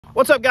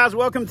What's up, guys?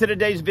 Welcome to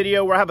today's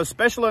video where I have a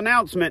special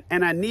announcement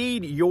and I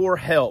need your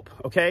help,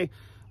 okay?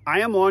 I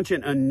am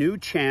launching a new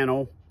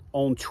channel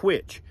on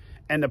Twitch,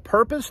 and the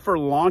purpose for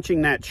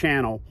launching that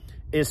channel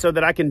is so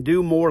that I can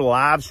do more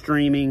live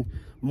streaming,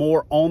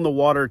 more on the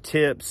water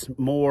tips,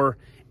 more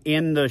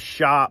in the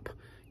shop,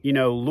 you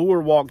know,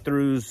 lure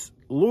walkthroughs,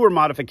 lure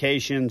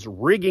modifications,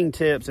 rigging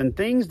tips, and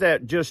things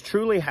that just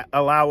truly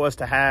allow us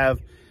to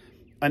have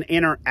an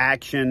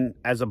interaction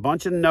as a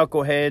bunch of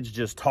knuckleheads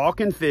just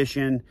talking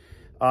fishing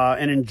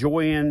and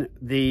enjoying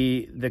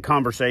the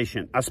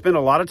conversation. I spend a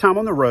lot of time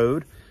on the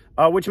road,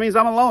 which means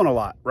I'm alone a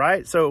lot,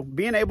 right? So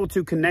being able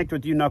to connect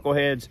with you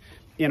knuckleheads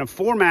in a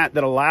format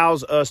that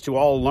allows us to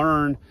all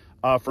learn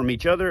from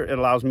each other. It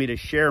allows me to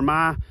share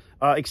my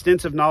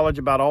extensive knowledge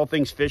about all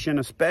things fishing,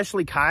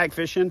 especially kayak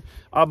fishing,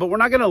 but we're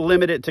not going to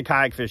limit it to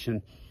kayak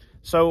fishing.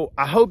 So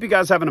I hope you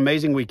guys have an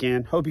amazing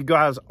weekend. Hope you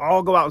guys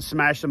all go out and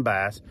smash some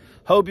bass.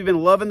 Hope you've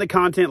been loving the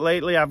content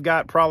lately. I've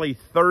got probably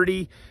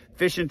 30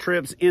 fishing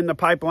trips in the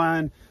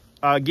pipeline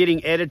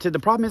getting edited. The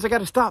problem is I got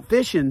to stop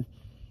fishing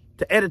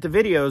to edit the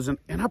videos,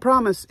 and I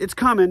promise it's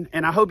coming,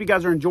 and I hope you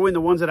guys are enjoying the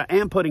ones that I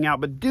am putting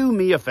out. But do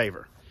me a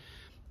favor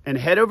and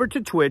head over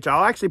to Twitch.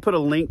 I'll actually put a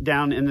link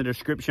down in the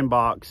description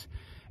box,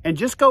 and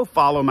just go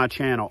follow my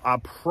channel. I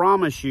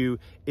promise you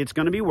it's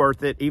going to be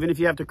worth it, even if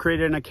you have to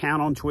create an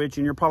account on Twitch.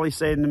 And you're probably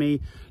saying to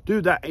me,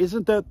 dude, that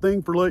isn't that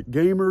thing for like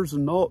gamers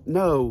and all?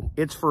 No,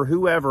 it's for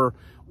whoever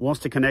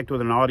wants to connect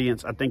with an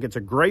audience. I think it's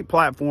a great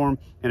platform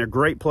and a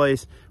great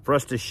place for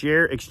us to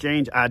share,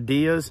 exchange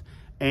ideas,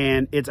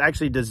 and it's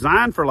actually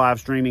designed for live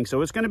streaming.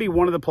 So it's going to be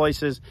one of the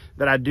places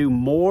that I do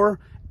more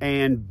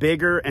and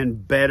bigger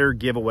and better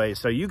giveaways.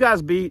 So you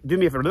guys do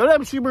me a favor.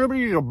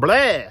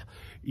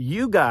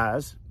 You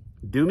guys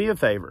do me a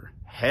favor.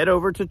 Head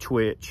over to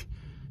Twitch.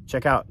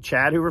 Check out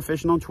Chad Hoover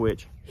Fishing on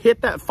Twitch.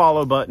 Hit that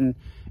follow button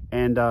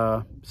and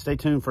stay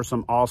tuned for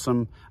some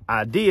awesome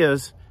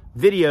ideas,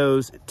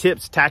 videos,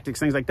 tips, tactics,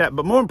 things like that.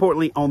 But more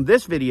importantly, on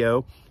this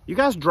video, you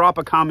guys drop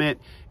a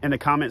comment in the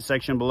comment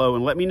section below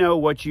and let me know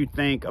what you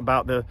think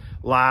about the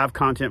live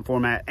content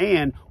format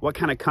and what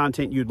kind of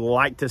content you'd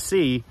like to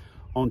see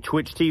on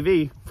Twitch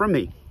TV from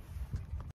me.